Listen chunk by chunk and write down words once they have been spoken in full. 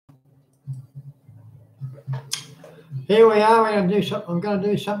Here we are. We're going to do something. I'm going to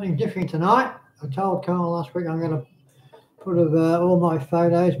do something different tonight. I told Carl last week I'm going to put all my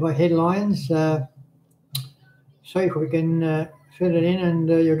photos, my headlines, see if we can fit it in, and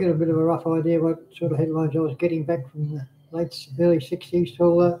you'll get a bit of a rough idea what sort of headlines I was getting back from the early 60s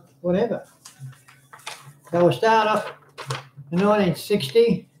till whatever. So we'll start off in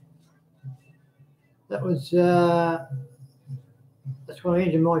 1960. That was that's when I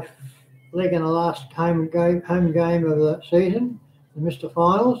injured my leg in the last home game of the season, the Mr.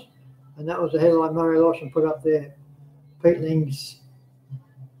 Finals, and that was the headline Murray Lawson put up there. Peatlings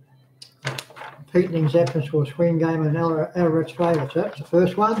absence for a swing game and Elred's favourites. So that's the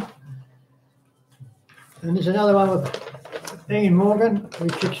first one. And there's another one with Ian Morgan. We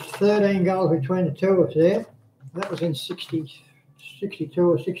kicked 13 goals between the two of us there. That was in 62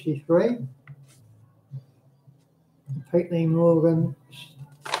 or 63. Peatling Morgan,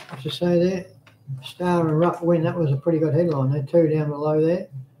 what's to say there? Star and Rough Win, that was a pretty good headline. They're two down below there.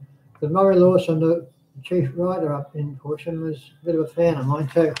 But Murray Lawson, the chief writer up in Horsham, was a bit of a fan of mine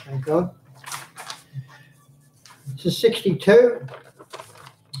too, thank God. This is 62.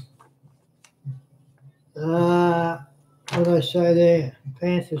 What did I say there?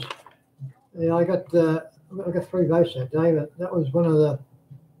 Panthers. Yeah, I got 3 votes that day, but that was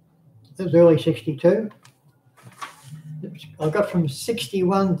that was early 62. I got from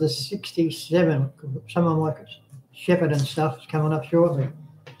 61 to 67. Someone like Shepherd and stuff is coming up shortly.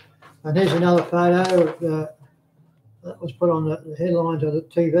 And here's another photo that was put on the headlines of the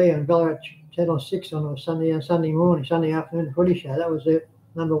TV on Ballarat Channel 6 on a Sunday afternoon footy show. That was the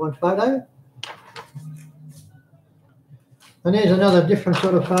 #1 photo. And here's another different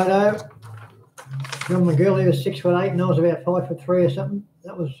sort of photo. John McGill, he was 6'8" and I was about 5'3" or something.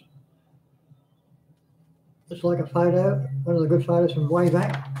 That was just like a photo, one of the good photos from way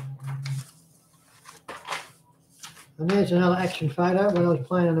back. And there's another action photo when I was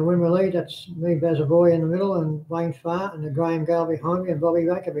playing in the Wimmera League. That's me, Bazaboy in the middle, and Wayne Farr, and the Graham Gale behind me, and Bobby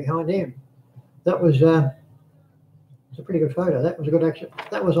Baker behind him. That was a pretty good photo. That was a good action.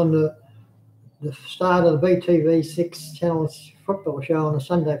 That was on the start of the BTV6 Channel's football show on a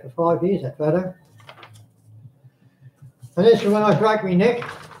Sunday for 5 years, that photo. And this is when I broke my neck.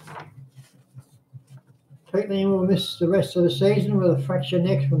 Peatling will miss the rest of the season with a fractured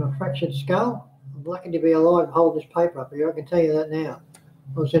neck from a fractured skull. I'm lucky to be alive and hold this paper up here, I can tell you that now.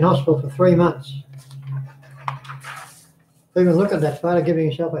 I was in hospital for 3 months. Even look at that photo, giving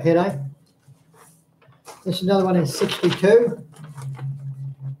yourself a headache. This is another one in 62.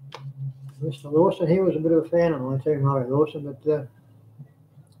 Mr. Lawson, he was a bit of a fan of mine too, Murray Lawson, but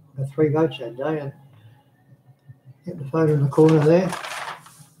got 3 votes that day. And get the photo in the corner there.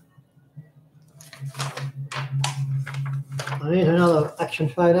 And here's another action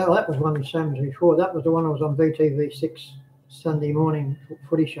photo. That was one of the same as before. That was the one I was on BTV6 Sunday morning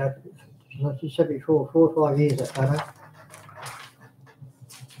footy show. As I said before, 4 or 5 years, that photo.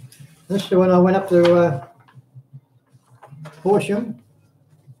 This is the one I went up to Horsham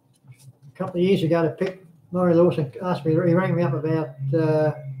a couple of years ago to pick. Murray Lawson asked me, he rang me up about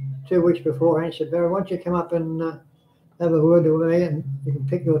 2 weeks before and he said, Barry, why don't you come up and have a word with me and you can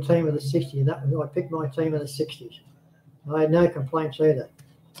pick your team of the 60s. I picked my team of the 60s. I had no complaints either.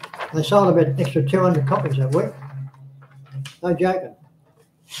 They sold about an extra 200 copies that week. No joking.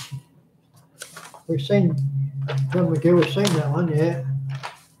 We've seen, John McGill has seen that one, yeah.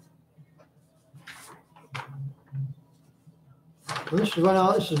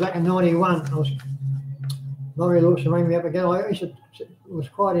 Well, this is back in 91. Murray Lawson rang me up again. I was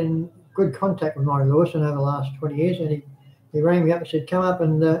quite in good contact with Murray Lawson over the last 20 years, and he rang me up and said, come up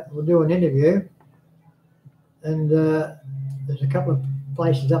and we'll do an interview. And there's a couple of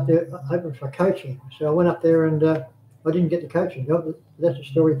places up there open for coaching. So I went up there and I didn't get the coaching job, but that's the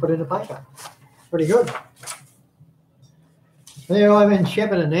story put in the paper. Pretty good. There I'm in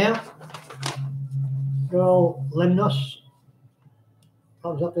Shepparton now. Good old Lemnos. I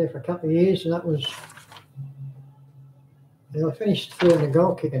was up there for a couple of years, and that was, I finished third in the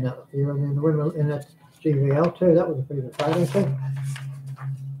goal kicking up here and in the women in that GVL too. That was a pretty good photo too.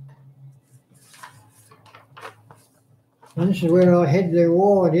 And this is where I had the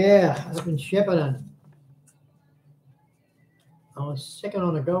award, yeah, up in Shepparton. I was second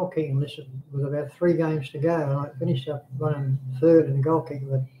on the goal kicking list with about 3 games to go, and I finished up running third in the goal kicking,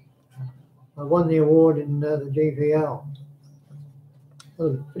 but I won the award in the GVL. That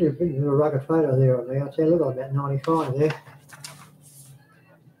was a pretty little rugged photo there of me. I'd say I look like about 95 there.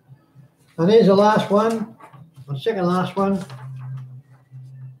 And here's the last one, the second last one.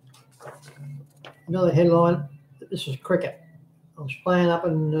 Another headline. This is cricket. was playing up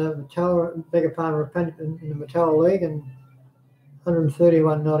in Matoa, beg your pardon, in the Matoa League, and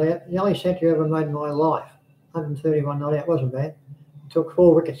 131 not out. The only century I ever made in my life. 131 not out, wasn't bad. Took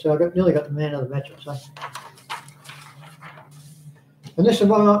 4 wickets, so I nearly got the man of the match, I'd say. And this is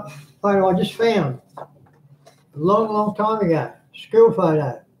one photo I just found a long time ago. School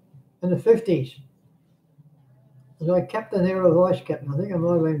photo in the 50s. Was I captain there or vice captain? I think I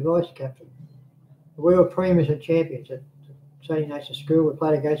might have been vice captain. We were premiers and champions at Saturday Nights at school. We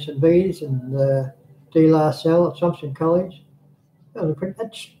played against St Bede's and De La Salle at Thompson College.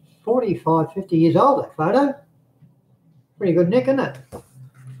 That's 45, 50 years old, that photo. Pretty good nick, isn't it?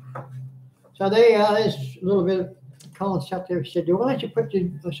 So there's a little bit of Colin sat there and said, why don't you put your,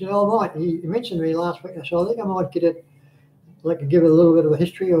 I said, oh, I might. He mentioned to me last week. I said, I think I might get it, like to give it a little bit of a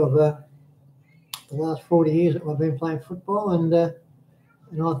history of the last 40 years that I've been playing football. And I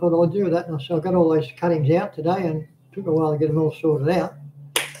thought I'd do that. And so I got all those cuttings out today, and it took a while to get them all sorted out.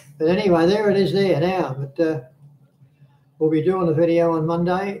 But anyway, there it is there now. But we'll be doing the video on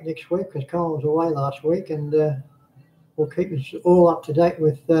Monday next week because Colin was away last week, and we'll keep us all up to date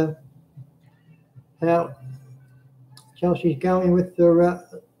with how Chelsea's going with their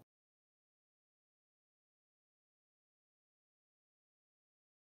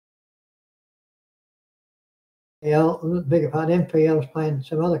beg your pardon, MPL is playing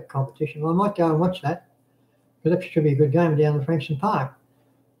some other competition. Well, I might go and watch that because that should be a good game down the Frankston Park.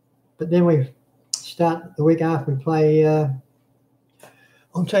 But then we start the week after. We play.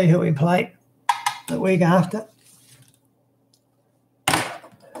 I'll tell you who we play the week after.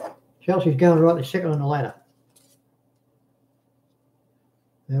 Chelsea's going right to second on the ladder.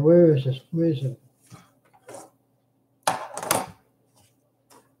 Now, where is this? Where's the?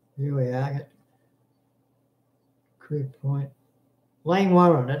 Here we are. Crib Point. Lang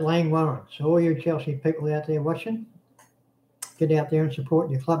Warren, at Lang Warren. So all you Chelsea people out there watching, get out there and support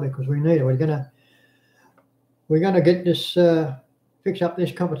your club because we need it. We're gonna get this fix up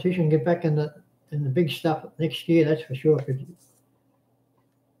this competition, get back in the big stuff next year. That's for sure.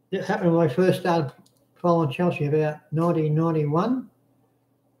 It happened when I first started following Chelsea about 1991.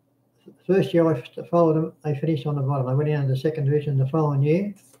 First year I followed them, they finished on the bottom. They went down to the second division the following year,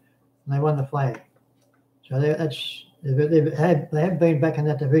 and they won the flag. So they have been back in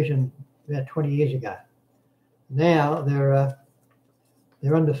that division about 20 years ago. Now they're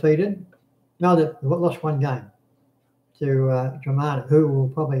undefeated. No, they've lost one game to Dramana, who will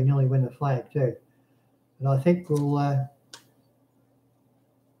probably nearly win the flag too. But I think we'll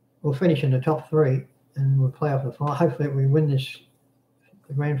finish in the top 3 and we'll play off the final. Hopefully we win the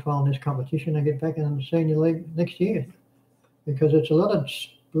grand final in this competition and get back in the senior league next year, because it's a lot of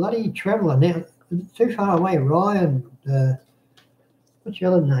bloody travelling now. Too far away. Ryan, what's the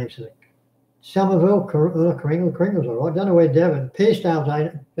other names? Somerville, Kringle's all right. Don't know where Devon. Pearsdale's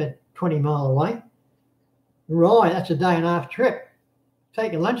about 20 mile away. Right, that's a day and a half trip.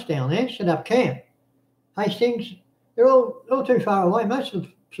 Take your lunch down there, set up camp. Hastings, they're all too far away. Most of the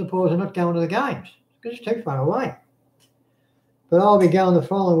supporters are not going to the games because it's too far away. But I'll be going the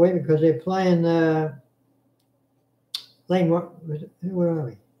following week because they're playing where are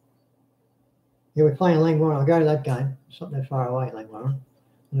we? Yeah, we're playing Langwarren. I'll go to that game. It's not that far away, Langwarren.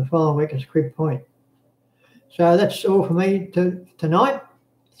 And the following week is Crib Point. So that's all for me tonight.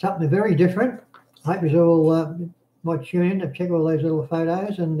 Something very different. I hope you all might tune in to check all those little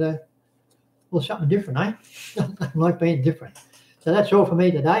photos and well, something different, eh? Like being different. So that's all for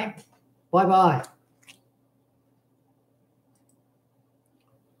me today. Bye-bye.